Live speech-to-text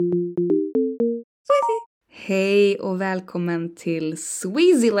Hej och välkommen till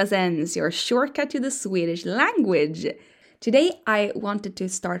Sweasy Lessons, your shortcut to the Swedish language. Today I wanted to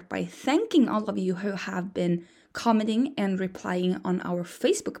start by thanking all of you who have been commenting and replying on our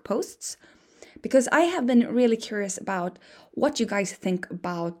Facebook posts, because I have been really curious about what you guys think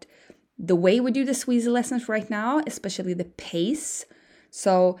about the way we do the Sweasy lessons right now, especially the pace.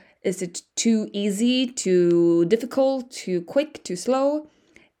 So is it too easy, too difficult, too quick, too slow?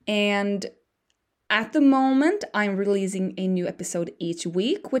 And at the moment, I'm releasing a new episode each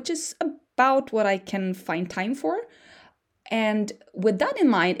week, which is about what I can find time for. And with that in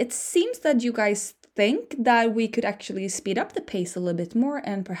mind, it seems that you guys think that we could actually speed up the pace a little bit more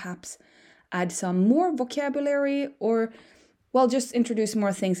and perhaps add some more vocabulary or, well, just introduce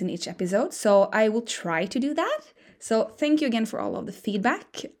more things in each episode. So I will try to do that. So thank you again for all of the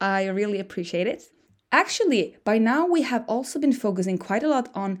feedback. I really appreciate it. Actually, by now we have also been focusing quite a lot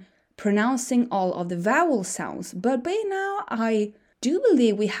on pronouncing all of the vowel sounds, but by now I do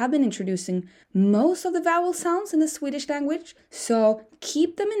believe we have been introducing most of the vowel sounds in the Swedish language, so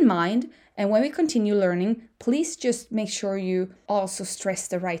keep them in mind, and when we continue learning, please just make sure you also stress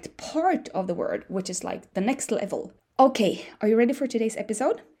the right part of the word, which is like the next level. Okay, are you ready for today's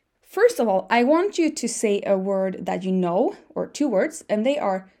episode? First of all, I want you to say a word that you know, or two words, and they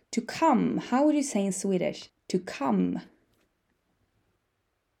are to come. How would you say in Swedish? To come.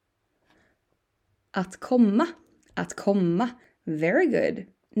 Att komma. Att komma. Very good.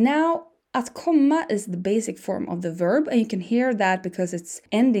 Now, att komma is the basic form of the verb, and you can hear that because it's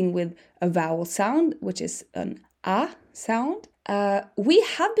ending with a vowel sound, which is an a sound. We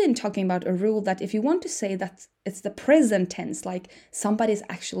have been talking about a rule that if you want to say that it's the present tense, like somebody's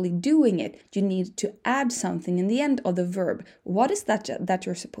actually doing it, you need to add something in the end of the verb. What is that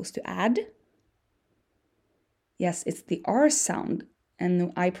you're supposed to add? Yes, it's the R sound,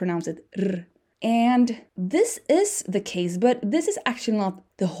 and I pronounce it r. And this is the case, but this is actually not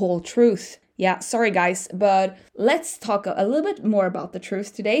the whole truth. Yeah, sorry guys, but let's talk a little bit more about the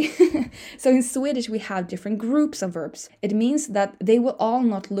truth today. So in Swedish, we have different groups of verbs. It means that they will all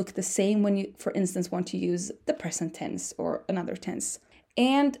not look the same when you, for instance, want to use the present tense or another tense.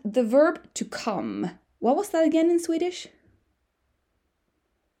 And the verb to come, what was that again in Swedish?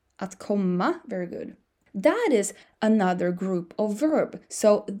 Att komma, very good. That is another group of verb.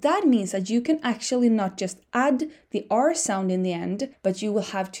 So that means that you can actually not just add the R sound in the end, but you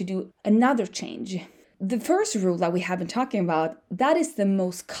will have to do another change. The first rule that we have been talking about, that is the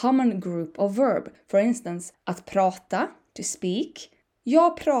most common group of verb. For instance, att prata, to speak.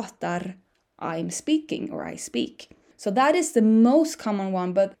 Jag pratar, I'm speaking, or I speak. So that is the most common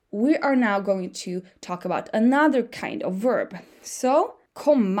one, but we are now going to talk about another kind of verb. So,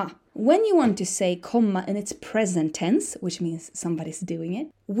 komma. When you want to say komma in its present tense, which means somebody's doing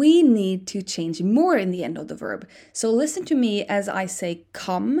it, we need to change more in the end of the verb. So listen to me as I say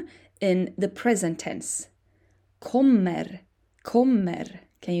come in the present tense. Kommer, kommer.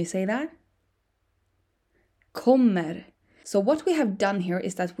 Can you say that? Kommer. So what we have done here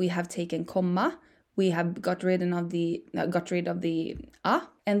is that we have taken komma, we have got rid of the a,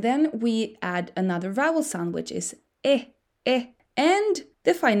 and then we add another vowel sound, which is e, and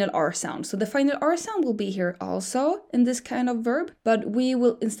the final R sound. So the final R sound will be here also in this kind of verb, but we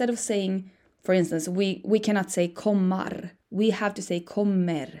will, instead of saying, for instance, we cannot say kommar. We have to say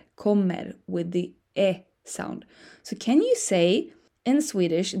kommer with the e sound. So can you say in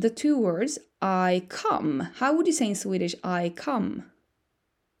Swedish the two words I come? How would you say in Swedish I come?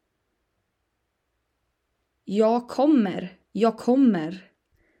 Jag kommer.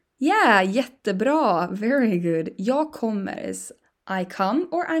 Yeah, jättebra. Very good. Jag kommer is I come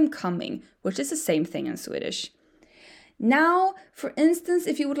or I'm coming, which is the same thing in Swedish. Now, for instance,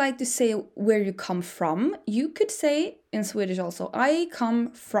 if you would like to say where you come from, you could say in Swedish also, I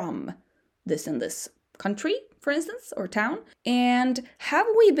come from this and this country, for instance, or town. And have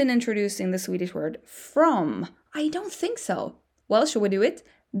we been introducing the Swedish word from? I don't think so. Well, shall we do it?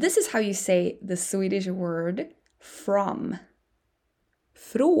 This is how you say the Swedish word from.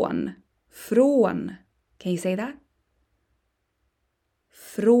 Från. Can you say that?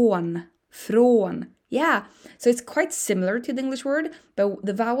 Från. Yeah, so it's quite similar to the English word, but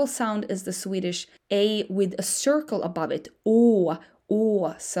the vowel sound is the Swedish A with a circle above it. Å.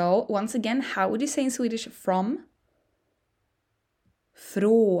 So once again, how would you say in Swedish from?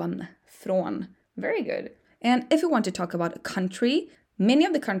 Från. Very good. And if you want to talk about a country, many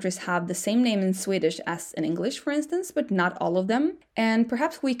of the countries have the same name in Swedish as in English, for instance, but not all of them. And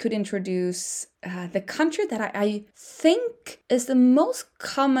perhaps we could introduce the country that I think is the most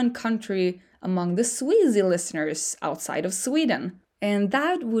common country among the Sweasy listeners outside of Sweden. And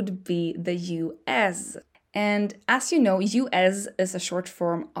that would be the US. And as you know, US is a short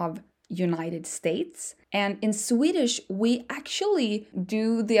form of United States. And in Swedish, we actually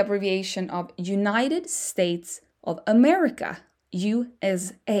do the abbreviation of United States of America,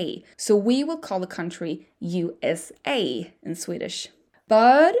 USA. So we will call the country USA in Swedish.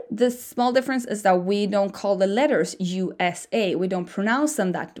 But the small difference is that we don't call the letters USA. We don't pronounce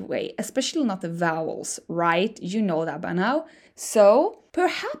them that way, especially not the vowels, right? You know that by now. So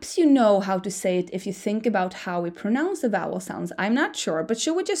perhaps you know how to say it if you think about how we pronounce the vowel sounds. I'm not sure, but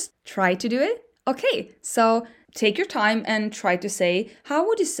should we just try to do it? Okay, so take your time and try to say, how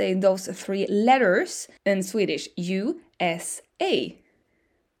would you say those 3 letters in Swedish? USA.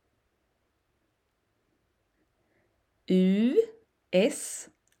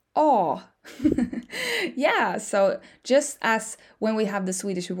 U-S-A. Yeah, so just as when we have the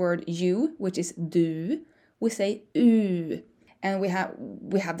Swedish word you, which is du, we say u. And we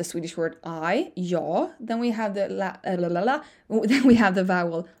have the Swedish word I, ja. Then we have the then we have the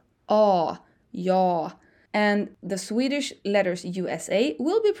vowel a, ja. And the Swedish letters USA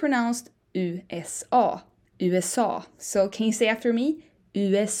will be pronounced USA, USA. So can you say after me?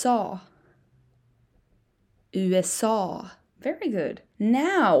 USA. USA. Very good.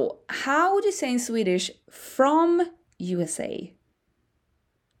 Now, how would you say in Swedish from USA?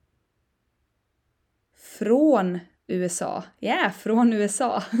 Från USA. Yeah, från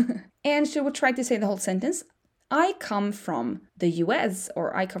USA. And should we try to say the whole sentence? I come from the US,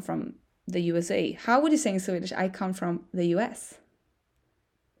 or I come from the USA. How would you say in Swedish, I come from the US?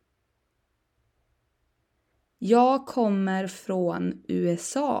 Jag kommer från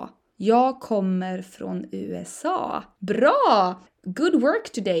USA. Jag kommer från USA. Bra! Good work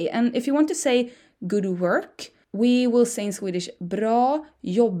today. And if you want to say good work, we will say in Swedish, bra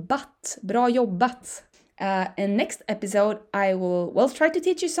jobbat. Bra jobbat. In next episode, I will try to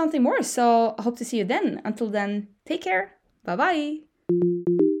teach you something more. So I hope to see you then. Until then, take care. Bye-bye.